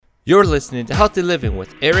You're listening to Healthy Living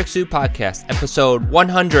with Eric Sue Podcast, episode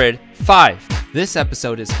 105. This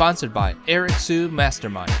episode is sponsored by Eric Sue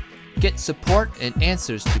Mastermind. Get support and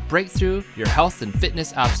answers to break through your health and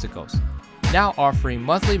fitness obstacles. Now offering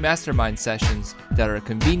monthly mastermind sessions that are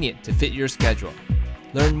convenient to fit your schedule.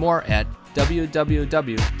 Learn more at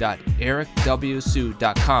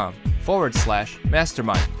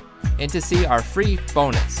www.ericwsue.com/mastermind and to see our free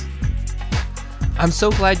bonus. I'm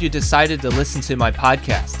so glad you decided to listen to my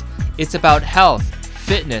podcast. It's about health,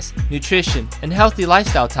 fitness, nutrition, and healthy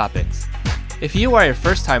lifestyle topics. If you are a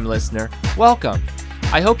first-time listener, welcome.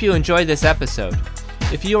 I hope you enjoy this episode.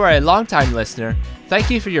 If you are a long-time listener, thank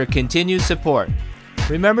you for your continued support.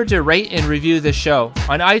 Remember to rate and review the show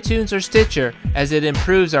on iTunes or Stitcher as it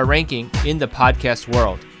improves our ranking in the podcast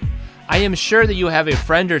world. I am sure that you have a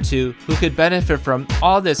friend or two who could benefit from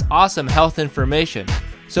all this awesome health information.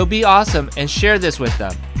 So be awesome and share this with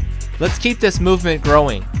them. Let's keep this movement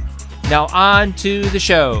growing. Now on to the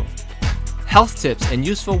show. Health tips and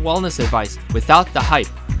useful wellness advice without the hype.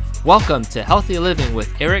 Welcome to Healthy Living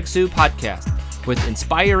with Eric Sue Podcast. With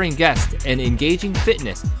inspiring guests and engaging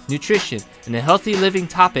fitness, nutrition, and healthy living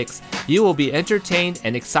topics, you will be entertained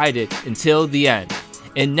and excited until the end.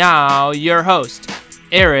 And now, your host,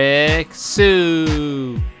 Eric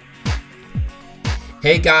Sue.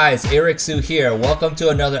 Hey guys, Eric Sue here. Welcome to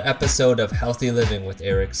another episode of Healthy Living with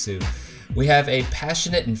Eric Sue. We have a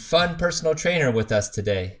passionate and fun personal trainer with us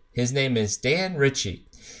today. His name is Dan Ritchie.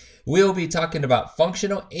 We'll be talking about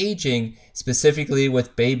functional aging, specifically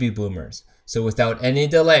with baby boomers. So without any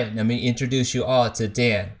delay, let me introduce you all to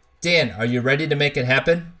Dan. Dan, are you ready to make it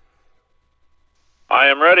happen? I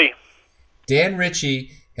am ready. Dan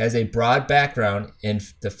Ritchie has a broad background in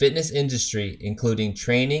the fitness industry, including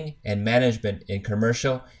training and management in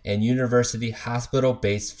commercial and university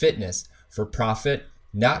hospital-based fitness, for-profit,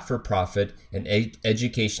 not-for-profit, and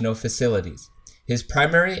educational facilities. His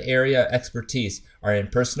primary area of expertise are in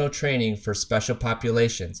personal training for special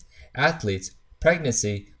populations, athletes,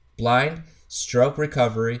 pregnancy, blind, stroke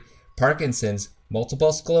recovery, Parkinson's,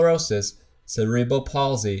 multiple sclerosis, cerebral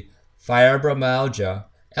palsy, fibromyalgia,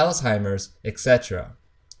 Alzheimer's, etc.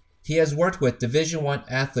 He has worked with Division I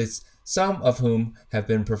athletes, some of whom have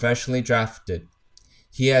been professionally drafted.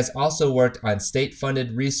 He has also worked on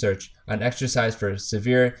state-funded research on exercise for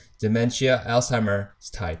severe dementia Alzheimer's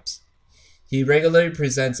types. He regularly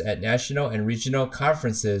presents at national and regional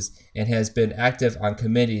conferences and has been active on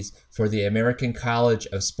committees for the American College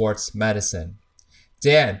of Sports Medicine.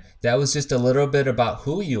 Dan, that was just a little bit about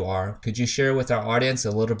who you are. Could you share with our audience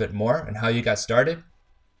a little bit more and how you got started?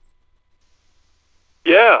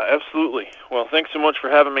 Yeah, absolutely. Well, thanks so much for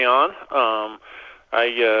having me on.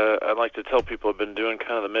 I'd like to tell people I've been doing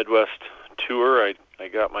kind of the Midwest tour. I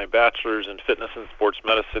got my bachelor's in fitness and sports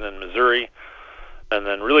medicine in Missouri, and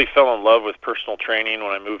then really fell in love with personal training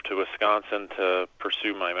when I moved to Wisconsin to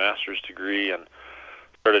pursue my master's degree and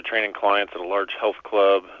started training clients at a large health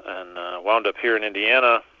club, and wound up here in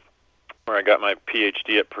Indiana where I got my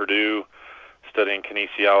PhD at Purdue studying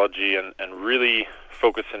kinesiology and really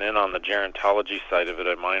focusing in on the gerontology side of it.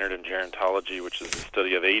 I minored in gerontology, which is the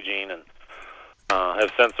study of aging, and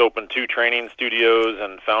have since opened 2 training studios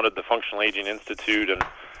and founded the Functional Aging Institute, and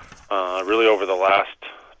really over the last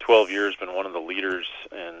 12 years been one of the leaders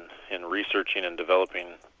in researching and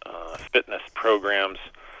developing fitness programs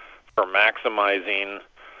for maximizing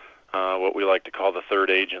what we like to call the third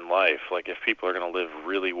age in life. Like, if people are going to live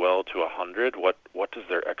really well to 100, what does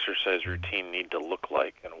their exercise routine need to look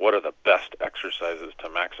like, and what are the best exercises to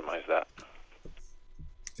maximize that?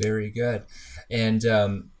 Very good. And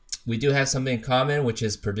we do have something in common, which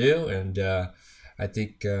is Purdue, and I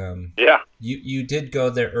think you did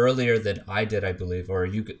go there earlier than I did, I believe, or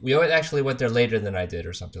we actually went there later than I did,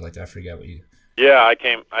 or something like that. I forget what you. Yeah, I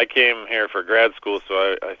came here for grad school,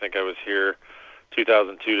 so I think I was here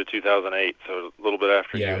 2002 to 2008, so a little bit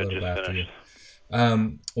after you had just finished.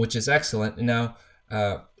 Which is excellent. Now,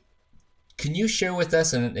 can you share with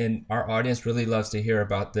us, and our audience really loves to hear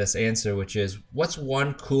about this answer, which is, what's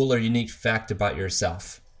one cool or unique fact about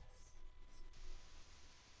yourself?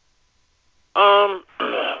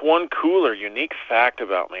 One cool or unique fact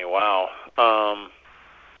about me. Wow.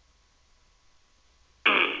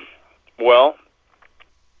 Well,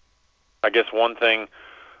 I guess one thing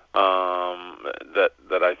that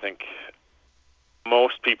I think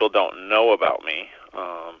most people don't know about me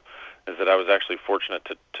is that I was actually fortunate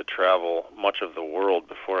to travel much of the world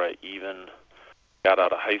before I even got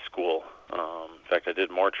out of high school. In fact, I did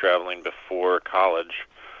more traveling before college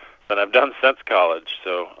than I've done since college,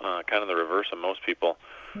 so kind of the reverse of most people.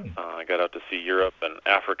 I got out to see Europe and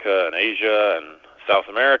Africa and Asia and South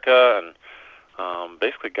America, and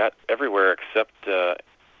basically got everywhere except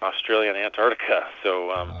Australia and Antarctica.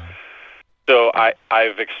 So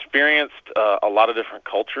I've experienced a lot of different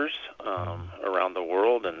cultures around the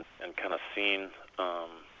world, and kind of seen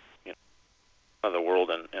the world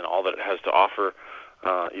and all that it has to offer,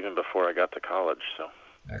 even before I got to college. So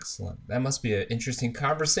excellent. That must be an interesting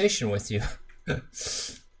conversation with you.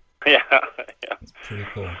 Yeah. It's pretty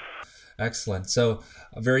cool. Excellent. So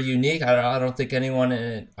very unique. I don't think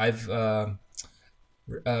anyone I've had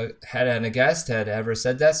a guest had ever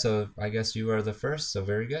said that. So I guess you are the first. So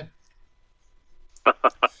very good.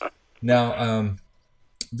 Now,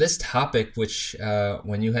 this topic, which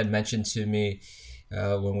when you had mentioned to me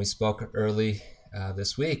when we spoke early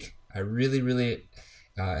this week, I really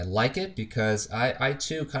like it, because I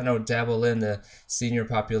too kind of dabble in the senior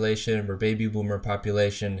population or baby boomer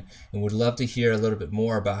population, and would love to hear a little bit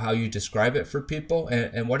more about how you describe it for people,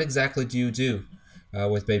 and what exactly do you do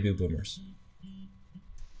with baby boomers?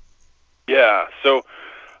 Yeah, so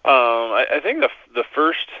I think the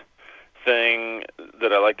first thing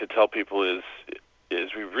that I like to tell people is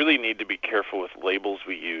we really need to be careful with labels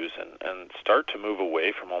we use, and start to move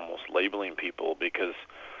away from almost labeling people, because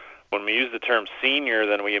when we use the term senior,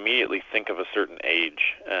 then we immediately think of a certain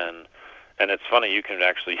age, and it's funny, you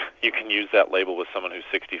can use that label with someone who's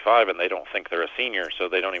 65 and they don't think they're a senior, so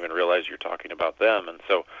they don't even realize you're talking about them. And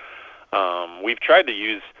so we've tried to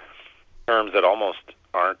use terms that almost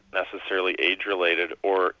aren't necessarily age-related,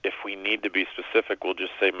 or if we need to be specific, we'll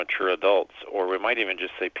just say mature adults, or we might even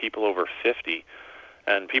just say people over 50.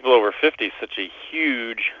 And people over 50 is such a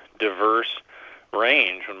huge, diverse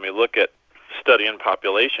range. When we look at studying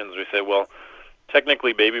populations, we say, well,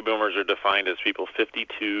 technically baby boomers are defined as people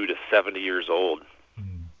 52 to 70 years old.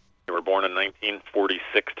 They were born in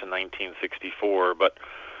 1946 to 1964, but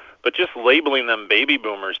just labeling them baby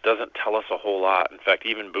boomers doesn't tell us a whole lot. In fact,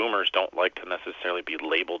 even boomers don't like to necessarily be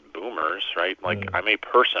labeled boomers, right? Like, I'm a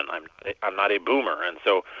person, I'm not a boomer. And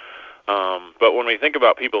so, but when we think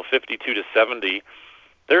about people 52 to 70,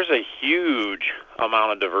 there's a huge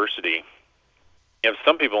amount of diversity. You have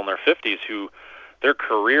some people in their 50s who their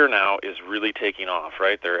career now is really taking off,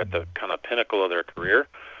 right? They're at the kind of pinnacle of their career.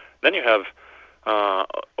 Then you have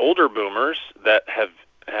older boomers that have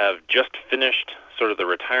just finished sort of the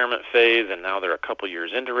retirement phase, and now they're a couple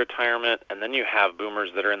years into retirement. And then you have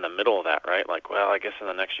boomers that are in the middle of that, right? Like, well, I guess in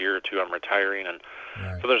the next year or two I'm retiring. And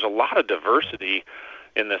so there's a lot of diversity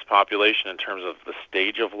in this population in terms of the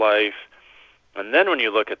stage of life. And then when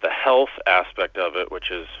you look at the health aspect of it, which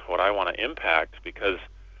is what I want to impact, because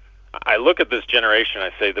I look at this generation,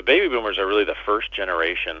 I say the baby boomers are really the first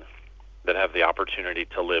generation that have the opportunity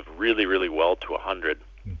to live really, really well to 100.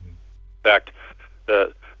 In fact,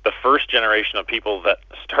 the first generation of people that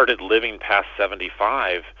started living past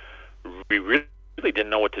 75, we really didn't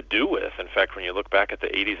know what to do with. In fact, when you look back at the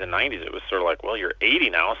 80s and 90s, it was sort of like, well, you're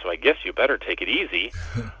 80 now, so I guess you better take it easy.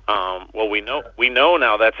 Well, we know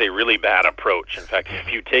now that's a really bad approach. In fact,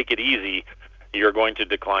 if you take it easy, you're going to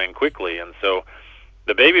decline quickly. And so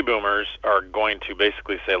the baby boomers are going to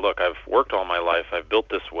basically say, look, I've worked all my life, I've built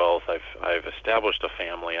this wealth, I've established a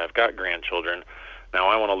family, I've got grandchildren, now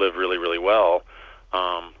I want to live really, really well.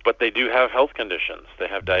 But they do have health conditions. They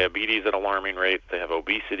have diabetes at alarming rates, they have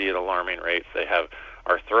obesity at alarming rates, they have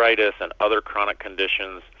arthritis and other chronic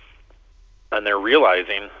conditions, and they're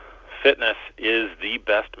realizing fitness is the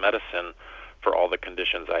best medicine for all the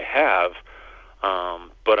conditions I have.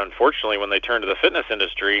 But unfortunately, when they turn to the fitness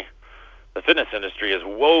industry is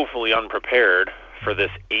woefully unprepared for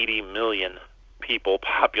this 80 million people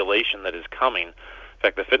population that is coming. In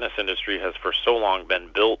fact, the fitness industry has for so long been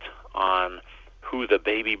built on who the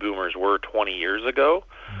baby boomers were 20 years ago.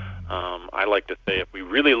 I like to say, if we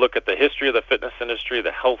really look at the history of the fitness industry,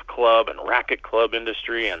 the health club and racket club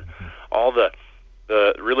industry, and all the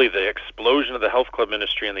explosion of the health club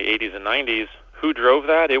industry in the 80s and 90s, who drove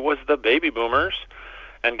that? It was the baby boomers.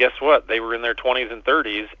 And guess what? They were in their 20s and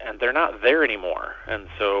 30s, and they're not there anymore. And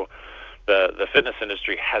so the fitness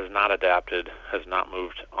industry has not adapted, has not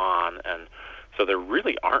moved on. And so there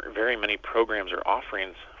really aren't very many programs or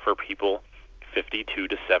offerings for people 52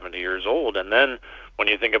 to 70 years old. And then when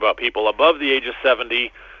you think about people above the age of 70,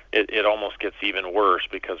 it almost gets even worse,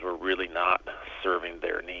 because we're really not serving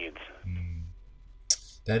their needs.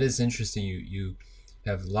 That is interesting. You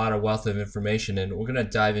have a lot of wealth of information, and we're going to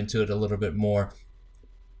dive into it a little bit more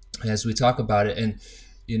as we talk about it. And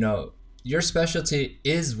your specialty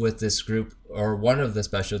is with this group, or one of the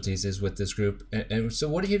specialties is with this group. And so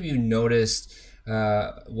what have you noticed,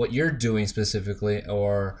 what you're doing specifically,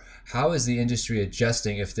 or how is the industry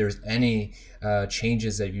adjusting, if there's any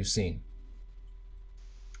changes that you've seen?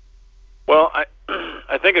 Well, I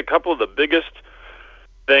think a couple of the biggest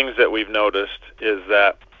things that we've noticed is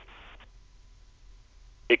that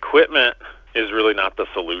equipment is really not the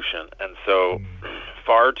solution. And so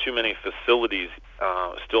far too many facilities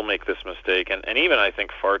still make this mistake. And even I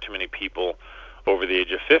think far too many people over the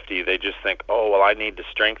age of 50, they just think, oh, well, I need to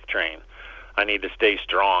strength train. I need to stay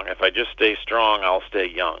strong. If I just stay strong, I'll stay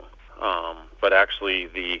young. But actually,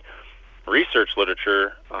 the research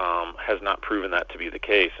literature has not proven that to be the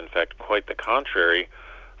case. In fact, quite the contrary.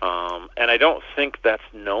 And I don't think that's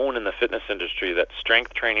known in the fitness industry, that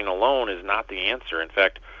strength training alone is not the answer. In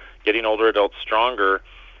fact, getting older adults stronger,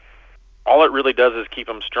 all it really does is keep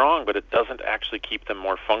them strong, but it doesn't actually keep them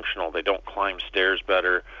more functional. They don't climb stairs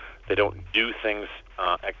better. They don't do things,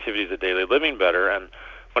 activities of daily living better. And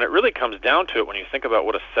when it really comes down to it, when you think about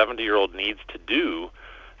what a 70-year-old needs to do,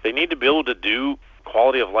 they need to be able to do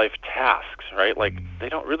quality of life tasks, right? Like, they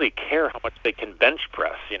don't really care how much they can bench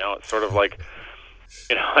press. It's sort of like,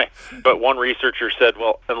 but one researcher said,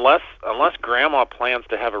 well, unless grandma plans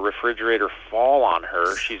to have a refrigerator fall on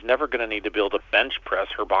her, she's never going to need to be able to bench press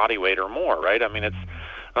her body weight or more, right? I mean, it's,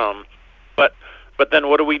 but then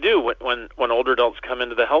what do we do when older adults come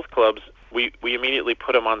into the health clubs? We immediately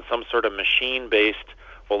put them on some sort of machine-based,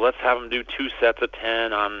 well, let's have them do 2 sets of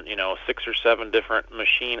 10 on, 6 or 7 different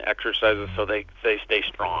machine exercises so they stay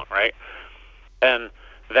strong, right? And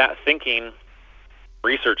that thinking,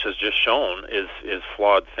 research has just shown, is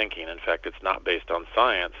flawed thinking. In fact, it's not based on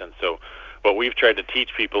science. And so what we've tried to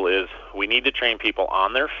teach people is we need to train people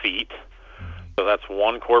on their feet. So that's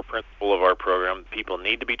one core principle of our program. People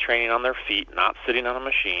need to be training on their feet, not sitting on a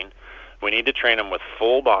machine. We need to train them with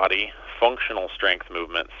full body, functional strength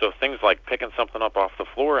movements. So things like picking something up off the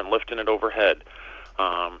floor and lifting it overhead.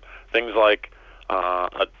 Things like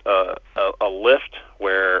a lift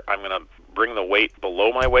where I'm going to bring the weight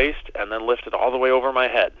below my waist and then lift it all the way over my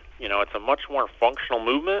head. It's a much more functional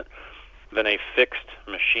movement than a fixed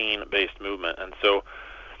machine-based movement. And so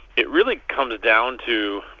it really comes down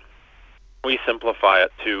to, we simplify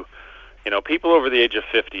it to, people over the age of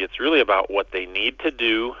 50, it's really about what they need to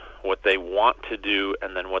do, what they want to do,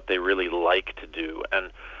 and then what they really like to do.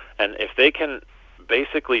 And if they can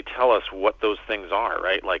basically tell us what those things are,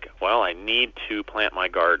 right? Like, well, I need to plant my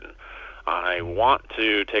garden. I want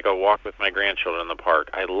to take a walk with my grandchildren in the park.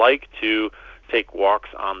 I like to take walks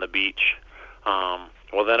on the beach.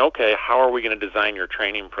 Well, then, okay, how are we going to design your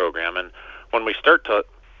training program? And when we start to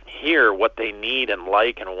hear what they need and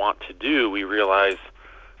like and want to do, we realize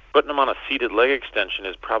putting them on a seated leg extension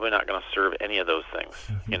is probably not going to serve any of those things.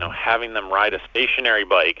 Having them ride a stationary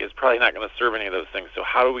bike is probably not going to serve any of those things. So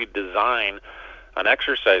how do we design an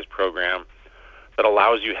exercise program that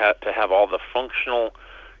allows you to have all the functional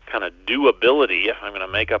kind of doability, if I'm going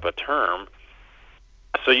to make up a term,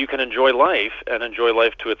 so you can enjoy life and enjoy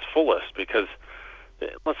life to its fullest? Because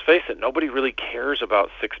let's face it, nobody really cares about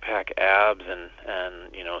six-pack abs and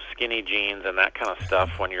skinny jeans and that kind of stuff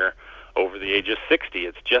when you're over the age of 60.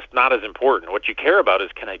 It's just not as important. What you care about is,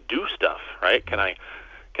 can I do stuff, right? Can I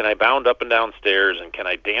bound up and down stairs, and can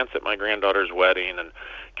I dance at my granddaughter's wedding, and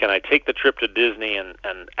can I take the trip to Disney and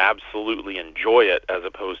absolutely enjoy it as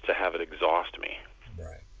opposed to have it exhaust me?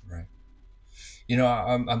 Right.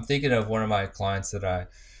 I'm thinking of one of my clients that I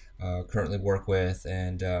currently work with,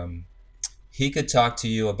 and he could talk to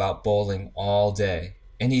you about bowling all day,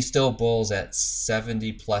 and he still bowls at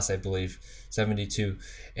 70 plus, I believe, 72,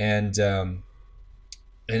 and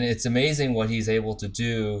it's amazing what he's able to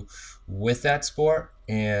do with that sport.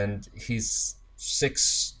 And he's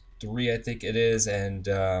 6'3", I think it is,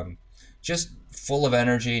 and just full of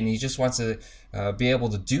energy, and he just wants to be able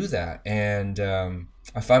to do that. And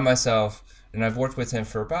I find myself, and I've worked with him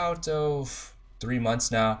for about 3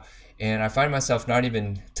 months now, and I find myself not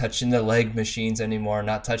even touching the leg machines anymore,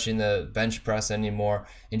 not touching the bench press anymore,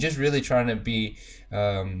 and just really trying to be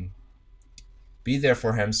there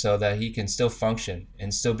for him so that he can still function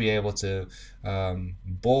and still be able to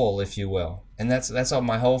bowl, if you will. And that's all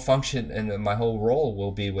my whole function and my whole role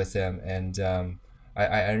will be with him. And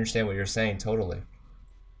I understand what you're saying totally.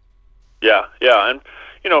 Yeah. And,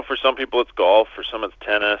 for some people it's golf, for some it's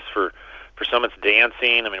tennis, for some it's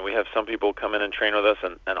dancing. I mean, we have some people come in and train with us,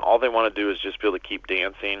 and all they want to do is just be able to keep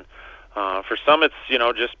dancing. For some it's,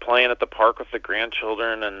 just playing at the park with the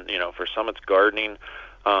grandchildren, and, for some it's gardening.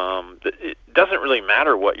 It doesn't really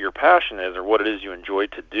matter what your passion is or what it is you enjoy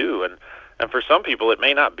to do. And for some people, it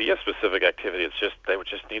may not be a specific activity. It's just, they would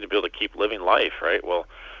just need to be able to keep living life, right? Well,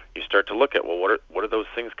 you start to look at, well, what do those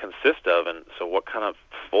things consist of? And so what kind of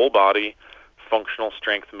full body functional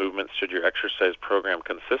strength movements should your exercise program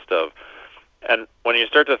consist of? And when you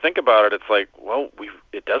start to think about it, it's like, well,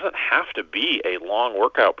 it doesn't have to be a long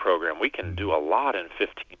workout program. We can do a lot in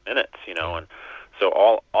 15 minutes, and so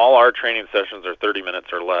all our training sessions are 30 minutes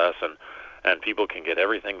or less, and people can get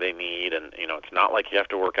everything they need, and it's not like you have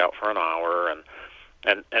to work out for an hour,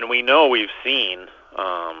 and we know we've seen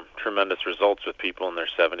tremendous results with people in their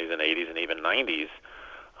 70s and 80s and even 90s,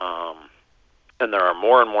 and there are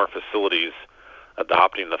more and more facilities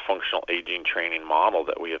adopting the functional aging training model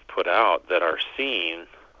that we have put out that are seeing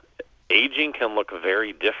aging can look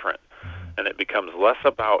very different, and it becomes less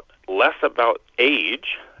about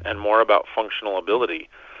age and more about functional ability,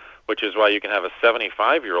 which is why you can have a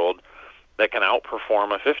 75-year-old that can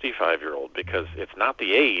outperform a 55-year-old, because it's not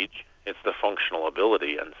the age, it's the functional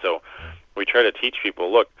ability. And so we try to teach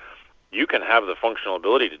people, look, you can have the functional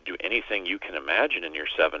ability to do anything you can imagine in your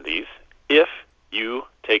 70s if you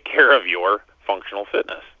take care of your functional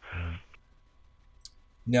fitness.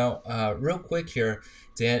 Now, real quick here,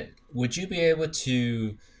 Dan, would you be able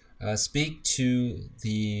to speak to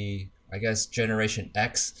the, I guess, Generation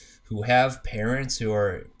X who have parents who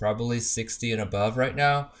are probably 60 and above right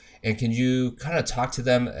now? And can you kind of talk to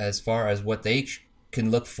them as far as what they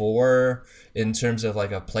can look for in terms of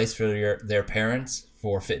like a place for their parents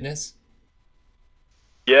for fitness?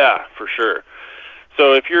 Yeah, for sure.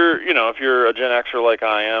 So if you're a Gen Xer like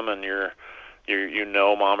I am, and you're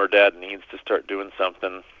mom or dad needs to start doing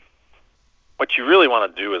something, what you really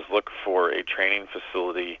want to do is look for a training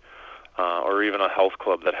facility or even a health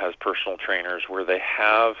club that has personal trainers where they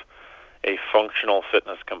have a functional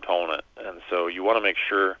fitness component. And so you want to make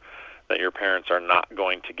sure that your parents are not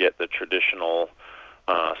going to get the traditional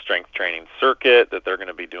strength training circuit, that they're going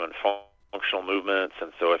to be doing functional movements.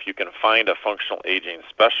 And so if you can find a functional aging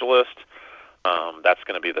specialist, that's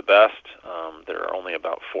going to be the best. There are only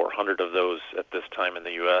about 400 of those at this time in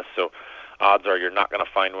the U.S., so odds are you're not going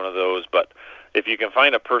to find one of those. But if you can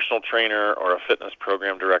find a personal trainer or a fitness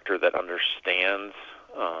program director that understands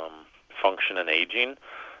function and aging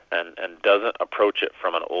and doesn't approach it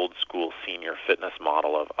from an old school senior fitness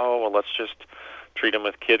model of, let's just treat them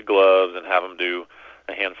with kid gloves and have them do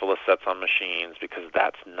a handful of sets on machines, because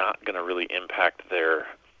that's not going to really impact their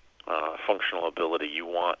functional ability. You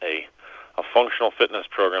want a functional fitness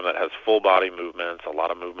program that has full body movements, a lot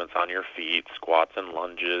of movements on your feet, squats and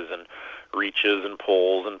lunges and reaches and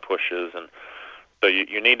pulls and pushes. And so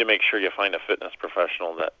you need to make sure you find a fitness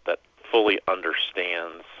professional that fully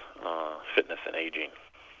understands fitness and aging.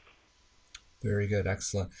 Very good.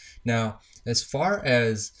 Excellent. Now, as far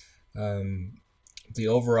as the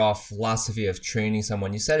overall philosophy of training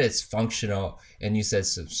someone, you said it's functional, and you said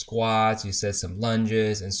some squats, you said some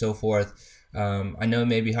lunges and so forth. I know it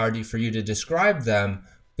may be hard for you to describe them,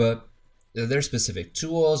 but are there specific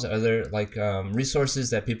tools? Are there like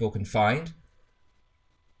resources that people can find?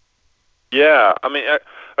 Yeah, I mean,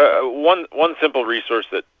 one simple resource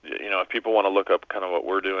that if people want to look up kind of what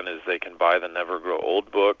we're doing is they can buy the Never Grow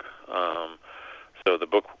Old book. So the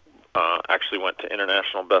book actually went to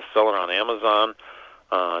international bestseller on Amazon.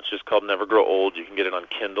 It's just called Never Grow Old. You can get it on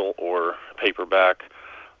Kindle or paperback.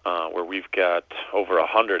 Where we've got over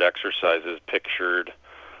 100 exercises pictured.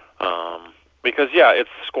 Because, it's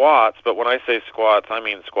squats, but when I say squats, I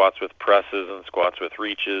mean squats with presses and squats with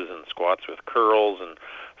reaches and squats with curls and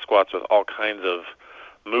squats with all kinds of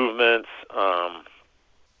movements.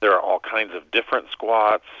 There are all kinds of different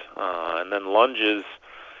squats. And then lunges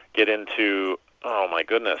get into,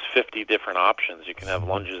 50 different options. You can have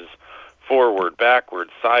lunges forward, backward,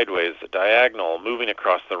 sideways, diagonal, moving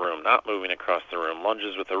across the room, not moving across the room,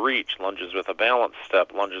 lunges with a reach, lunges with a balance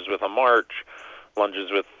step, lunges with a march,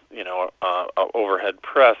 lunges with, overhead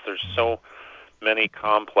press. There's so many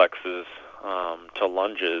complexes to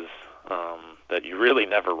lunges that you really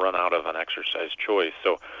never run out of an exercise choice.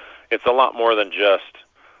 So it's a lot more than just,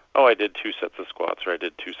 I did 2 sets of squats or I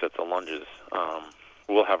did 2 sets of lunges.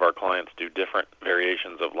 We'll have our clients do different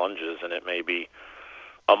variations of lunges, and it may be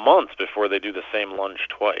a month before they do the same lunge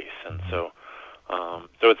twice. And so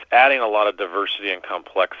it's adding a lot of diversity and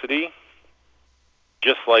complexity.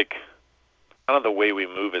 Just like kind of the way we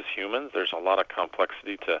move as humans, there's a lot of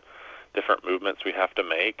complexity to different movements we have to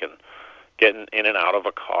make, and getting in and out of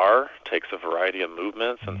a car takes a variety of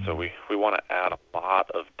movements, and so we want to add a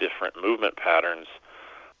lot of different movement patterns.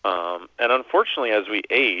 And unfortunately, as we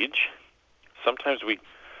age, sometimes we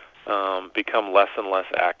become less and less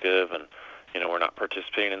active, and we're not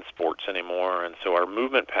participating in sports anymore, and so our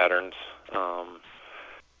movement patterns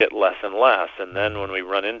get less and less. And then when we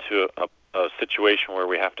run into a situation where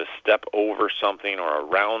we have to step over something or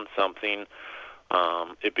around something,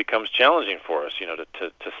 it becomes challenging for us,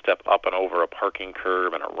 to step up and over a parking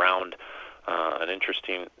curb and around an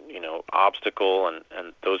interesting, obstacle,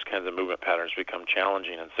 and those kinds of movement patterns become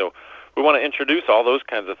challenging. And so we want to introduce all those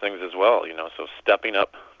kinds of things as well, so stepping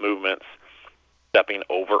up movements, stepping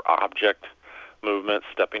over object movements,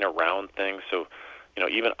 stepping around things. So,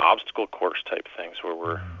 even obstacle course type things where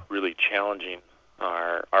we're really challenging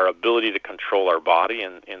our ability to control our body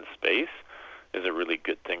in space is a really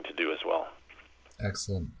good thing to do as well.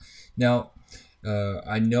 Excellent. Now,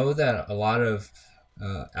 I know that a lot of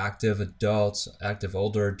active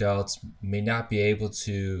older adults may not be able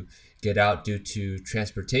to get out due to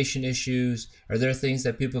transportation issues. Are there things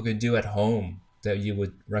that people can do at home that you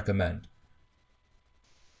would recommend?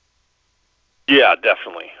 Yeah,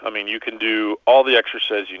 definitely. I mean, you can do all the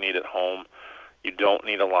exercise you need at home. You don't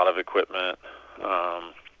need a lot of equipment.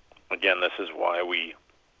 Again, this is why we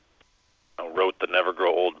wrote the Never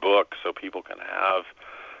Grow Old book, so people can have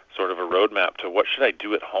sort of a roadmap to what should I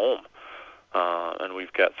do at home. And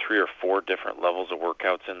we've got 3 or 4 different levels of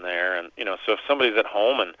workouts in there. And, so if somebody's at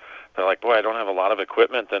home and they're like, boy, I don't have a lot of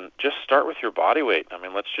equipment, then just start with your body weight. I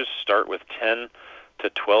mean, let's just start with 10 to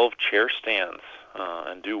 12 chair stands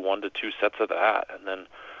and do 1 to 2 sets of that. And then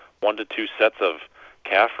 1 to 2 sets of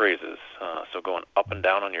calf raises, so going up and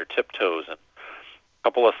down on your tiptoes, and a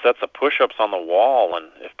couple of sets of push-ups on the wall. And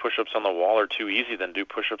if push-ups on the wall are too easy, then do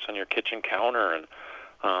push-ups on your kitchen counter. And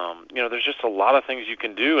there's just a lot of things you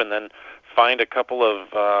can do. And then find a couple of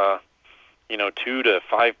 2 to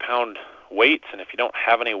 5 pound weights. And if you don't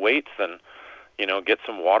have any weights, then get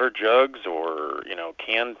some water jugs or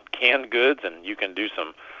canned goods, and you can do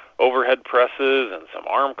some overhead presses and some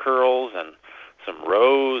arm curls and some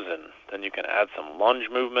rows, and then you can add some lunge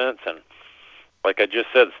movements. And like I just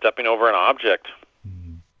said, stepping over an object.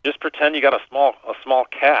 Just pretend you got a small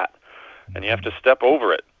cat, and you have to step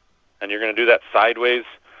over it, and you're going to do that sideways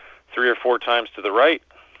 3 or 4 times to the right,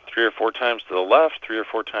 3 or 4 times to the left, 3 or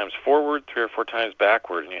 4 times forward, 3 or 4 times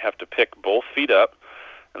backward, and you have to pick both feet up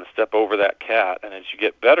and step over that cat. And as you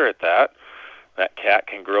get better at that, that cat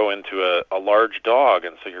can grow into a large dog,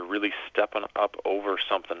 and so you're really stepping up over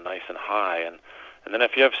something nice and high. And then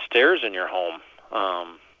if you have stairs in your home,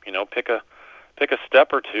 pick a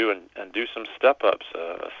step or two and do some step-ups,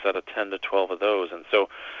 a set of 10 to 12 of those. And so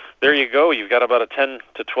there you go. You've got about a 10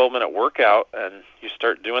 to 12-minute workout, and you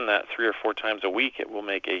start doing that 3 or 4 times a week. It will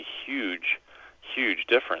make a huge, huge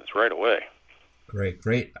difference right away.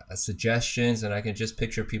 Great suggestions, and I can just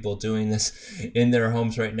picture people doing this in their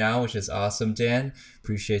homes right now, which is awesome, Dan.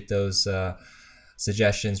 Appreciate those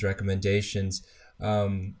suggestions, recommendations.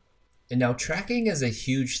 And now tracking is a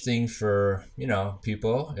huge thing for,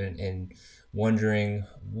 people and wondering,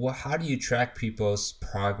 how do you track people's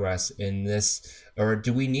progress in this, or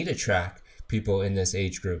do we need to track people in this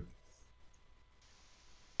age group?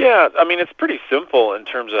 Yeah, I mean, it's pretty simple in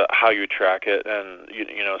terms of how you track it, and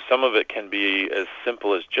some of it can be as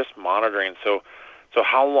simple as just monitoring. So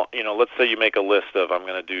how long, let's say you make a list of, I'm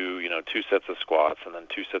going to do 2 sets of squats, and then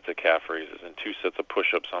 2 sets of calf raises, and 2 sets of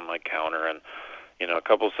push-ups on my counter, and a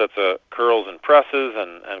couple sets of curls and presses,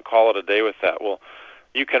 and call it a day with that. Well,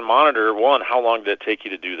 you can monitor, one, how long did it take you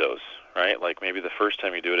to do those, right? Like maybe the first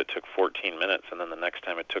time you do it, it took 14 minutes, and then the next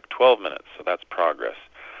time it took 12 minutes, so that's progress.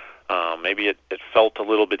 Maybe it felt a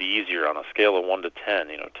little bit easier on a scale of 1 to 10,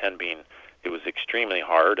 10 being it was extremely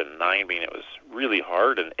hard, and 9 being it was really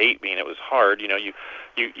hard, and 8 being it was hard.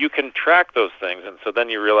 You can track those things, and so then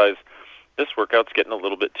you realize this workout's getting a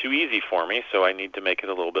little bit too easy for me, so I need to make it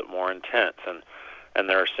a little bit more intense. And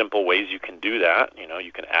there are simple ways you can do that.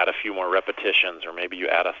 You can add a few more repetitions, or maybe you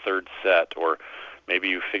add a third set, or maybe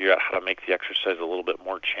you figure out how to make the exercise a little bit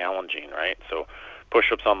more challenging, right? So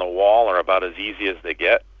push-ups on the wall are about as easy as they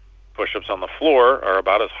get. Push-ups on the floor are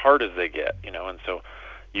about as hard as they get, and so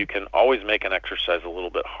you can always make an exercise a little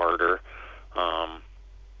bit harder.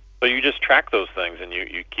 So you just track those things, and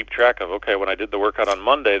you keep track of, okay, when I did the workout on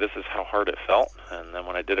Monday, this is how hard it felt, and then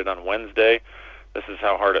when I did it on Wednesday, this is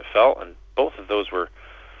how hard it felt, and both of those were,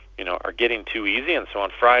 are getting too easy, and so on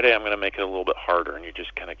Friday I'm going to make it a little bit harder, and you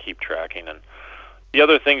just kind of keep tracking. And the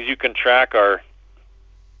other things you can track are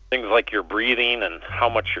things like your breathing and how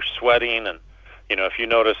much you're sweating, and if you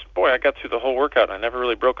notice, boy, I got through the whole workout and I never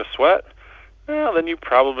really broke a sweat, well, then you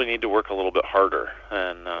probably need to work a little bit harder.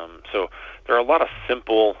 And so there are a lot of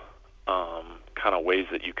simple kind of ways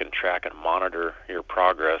that you can track and monitor your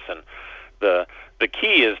progress. And the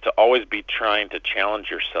key is to always be trying to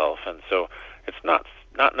challenge yourself. And so it's not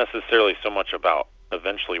necessarily so much about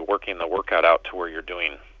eventually working the workout out to where you're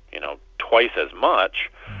doing, twice as much,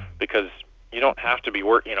 because you don't have to be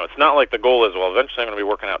it's not like the goal is, well, eventually I'm going to be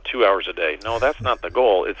working out 2 hours a day. No, that's not the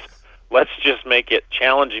goal. It's let's just make it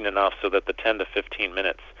challenging enough so that the 10 to 15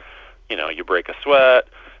 minutes, you break a sweat,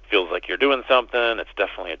 feels like you're doing something. It's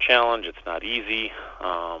definitely a challenge. It's not easy.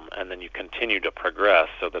 And then you continue to progress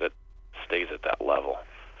so that it stays at that level.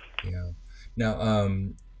 Yeah. Now,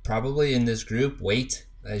 probably in this group, weight,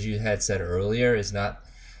 as you had said earlier, is not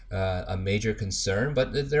a major concern,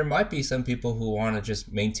 but there might be some people who want to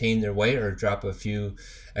just maintain their weight or drop a few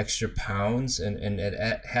extra pounds, and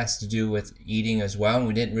it has to do with eating as well. And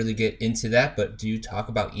we didn't really get into that, but do you talk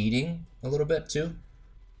about eating a little bit too?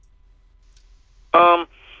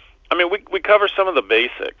 I mean, we cover some of the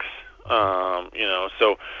basics,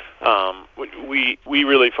 so we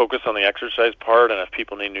really focus on the exercise part, and if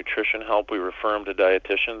people need nutrition help, we refer them to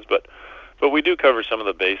dietitians, but we do cover some of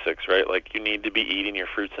the basics, right? Like, you need to be eating your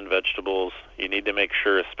fruits and vegetables. You need to make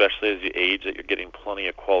sure, especially as you age, that you're getting plenty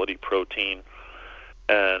of quality protein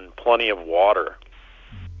and plenty of water.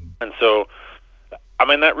 And so, I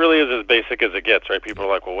mean, that really is as basic as it gets, right? People are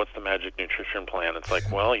like, well, what's the magic nutrition plan? It's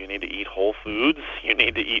like, well, you need to eat whole foods, you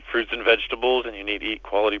need to eat fruits and vegetables, and you need to eat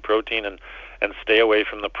quality protein and stay away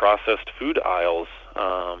from the processed food aisles.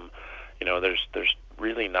 There's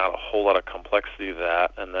really not a whole lot of complexity to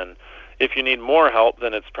that. And then if you need more help,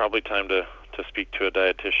 then it's probably time to speak to a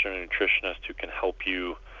dietitian or nutritionist who can help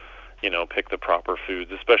you, pick the proper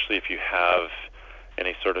foods, especially if you have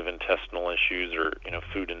any sort of intestinal issues or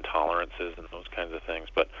food intolerances and those kinds of things.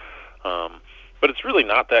 But it's really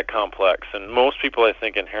not that complex, and most people, I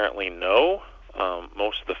think, inherently know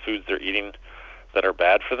most of the foods they're eating that are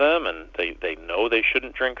bad for them, and they know they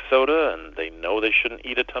shouldn't drink soda, and they know they shouldn't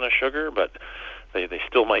eat a ton of sugar, but they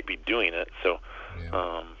still might be doing it. So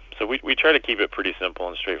so we try to keep it pretty simple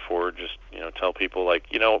and straightforward. Just tell people, like,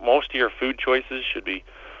 most of your food choices should be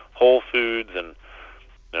whole foods and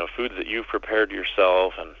foods that you've prepared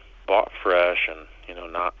yourself and bought fresh, and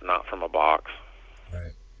not from a box.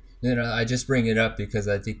 Right. I just bring it up because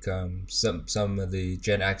I think some of the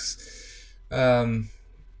Gen X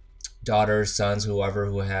daughters, sons, whoever,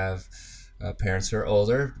 who have parents who are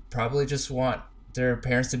older, probably just want their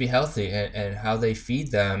parents to be healthy, and how they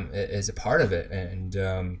feed them is a part of it,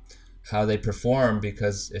 and how they perform,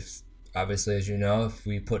 because if obviously, as you know, if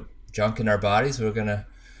we put junk in our bodies, we're gonna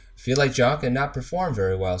feel like junk and not perform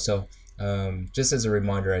very well. So just as a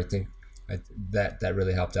reminder, I think that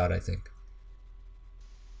really helped out, I think.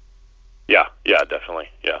 Yeah, definitely.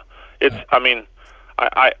 Yeah. It's, I mean,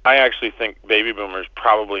 I actually think baby boomers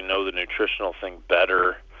probably know the nutritional thing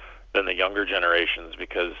better than the younger generations,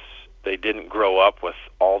 because they didn't grow up with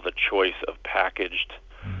all the choice of packaged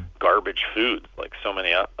garbage food like so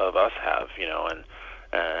many of us have, and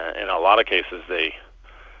in a lot of cases they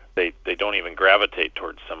don't even gravitate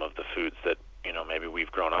towards some of the foods that maybe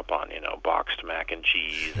we've grown up on, boxed mac and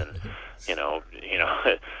cheese and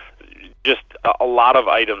just a lot of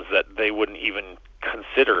items that they wouldn't even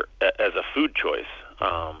consider as a food choice.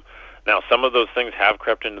 Now, some of those things have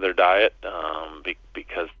crept into their diet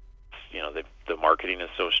because the marketing is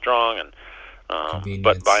so strong, and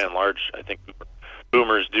but by and large, I think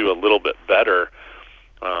boomers do a little bit better,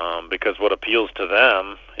 because what appeals to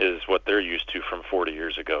them is what they're used to from 40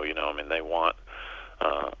 years ago. I mean, they want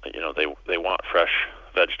they want fresh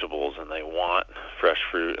vegetables, and they want fresh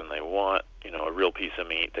fruit, and they want a real piece of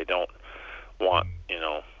meat. They don't want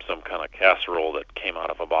some kind of casserole that came out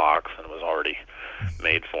of a box and was already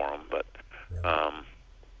made for them. But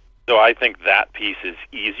so I think that piece is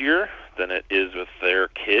easier than it is with their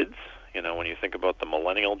kids. When you think about the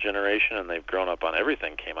millennial generation, and they've grown up on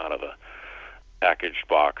everything came out of a packaged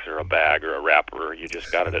box or a bag or a wrapper, or you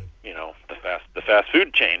just got it at the fast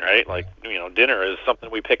food chain, right? Like dinner is something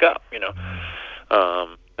we pick up.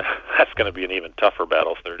 That's going to be an even tougher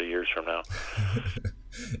battle 30 years from now.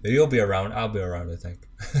 You'll be around. I'll be around, I think.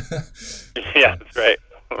 Yeah, that's right.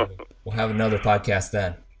 We'll have another podcast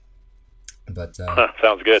then. But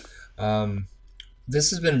sounds good. This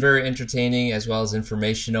has been very entertaining as well as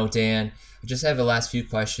informational, Dan. I just have the last few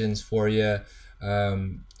questions for you.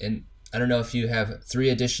 And I don't know if you have 3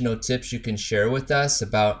 additional tips you can share with us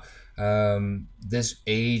about this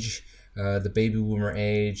age, the baby boomer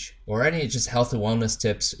age, or any just health and wellness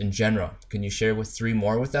tips in general. Can you share with 3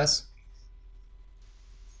 more with us?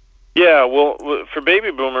 Yeah, well, for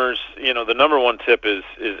baby boomers, the number one tip is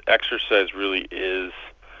exercise really is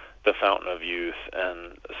the fountain of youth.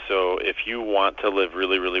 And so if you want to live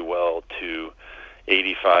really, really well to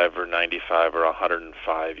 85 or 95 or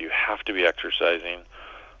 105, you have to be exercising.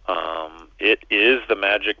 It is the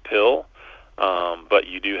magic pill, but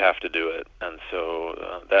you do have to do it. And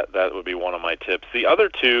so that would be one of my tips. The other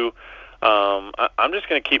 2, I'm just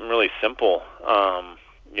going to keep them really simple.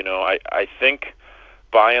 I think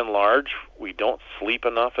by and large, we don't sleep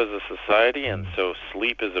enough as a society, and so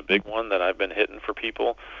sleep is a big one that I've been hitting for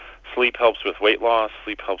people. Sleep helps with weight loss.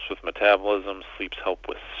 Sleep helps with metabolism. Sleep helps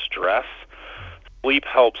with stress. Sleep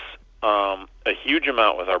helps a huge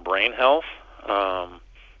amount with our brain health.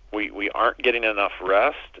 We aren't getting enough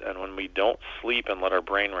rest, and when we don't sleep and let our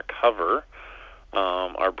brain recover,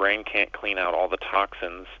 our brain can't clean out all the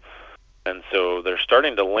toxins, and so they're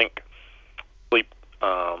starting to link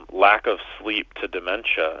lack of sleep to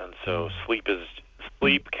dementia, and so sleep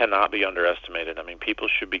cannot be underestimated. I mean, people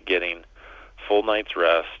should be getting full night's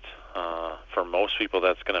rest. For most people,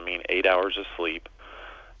 that's going to mean 8 hours of sleep,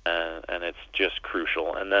 and it's just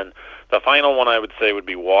crucial. And then the final one I would say would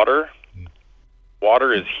be water.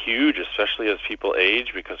 Water is huge, especially as people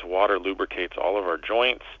age, because water lubricates all of our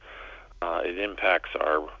joints. It impacts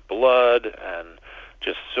our blood and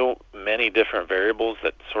just so many different variables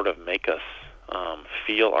that sort of make us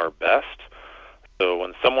feel our best. So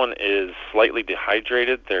when someone is slightly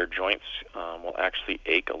dehydrated, their joints will actually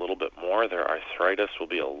ache a little bit more. Their arthritis will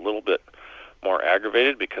be a little bit more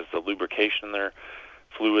aggravated because the lubrication in their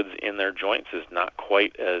fluids in their joints is not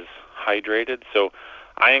quite as hydrated. So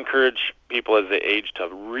I encourage people as they age to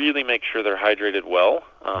really make sure they're hydrated well.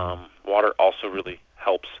 Water also really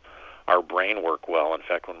helps our brain work well. In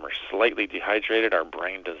fact, when we're slightly dehydrated, our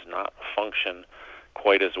brain does not function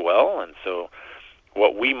quite as well. And so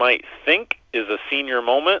what we might think is a senior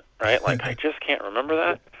moment, right, like I just can't remember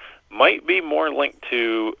that, might be more linked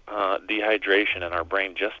to dehydration, and our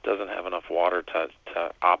brain just doesn't have enough water to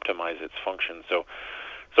optimize its function. So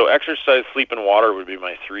exercise, sleep, and water would be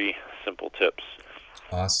my 3 simple tips.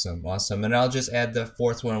 Awesome. And I'll just add the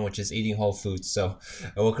 4th one, which is eating whole foods. So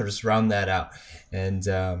we'll just round that out. And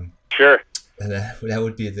sure. And that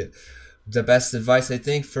would be the best advice, I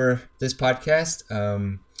think, for this podcast.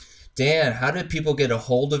 Dan, how did people get a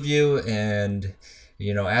hold of you and,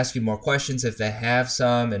 ask you more questions if they have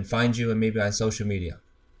some, and find you and maybe on social media?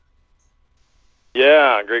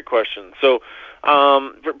 Yeah, great question. So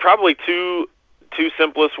probably two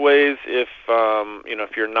simplest ways. If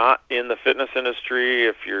if you're not in the fitness industry,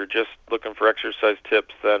 if you're just looking for exercise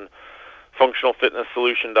tips, then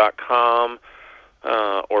functionalfitnesssolution.com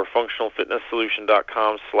or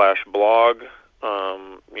functionalfitnesssolution.com/blog.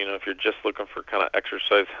 If you're just looking for kind of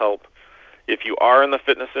exercise help. If you are in the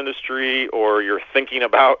fitness industry or you're thinking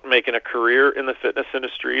about making a career in the fitness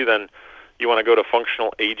industry, then you want to go to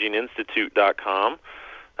functionalaginginstitute.com.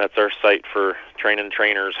 That's our site for training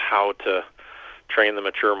trainers how to train the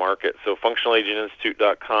mature market. So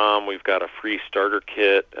functionalaginginstitute.com, we've got a free starter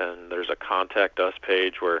kit, and there's a contact us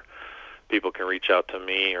page where people can reach out to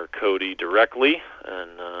me or Cody directly,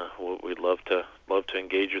 and we'd love to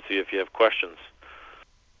engage with you if you have questions.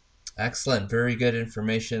 Excellent. Very good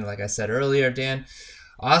information. Like I said earlier, Dan,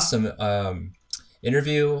 awesome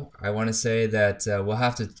interview. I want to say that we'll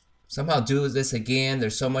have to somehow do this again.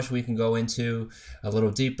 There's so much we can go into a little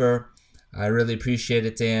deeper. I really appreciate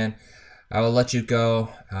it, Dan. I will let you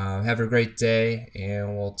go. Have a great day,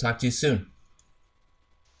 and we'll talk to you soon.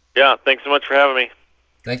 Yeah, thanks so much for having me.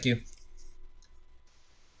 Thank you.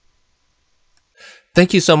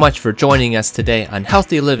 Thank you so much for joining us today on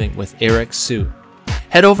Healthy Living with Eric Sue.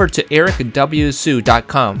 Head over to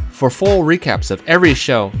ericwsue.com for full recaps of every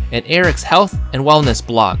show and Eric's health and wellness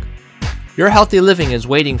blog. Your healthy living is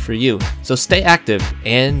waiting for you, so stay active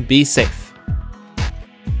and be safe.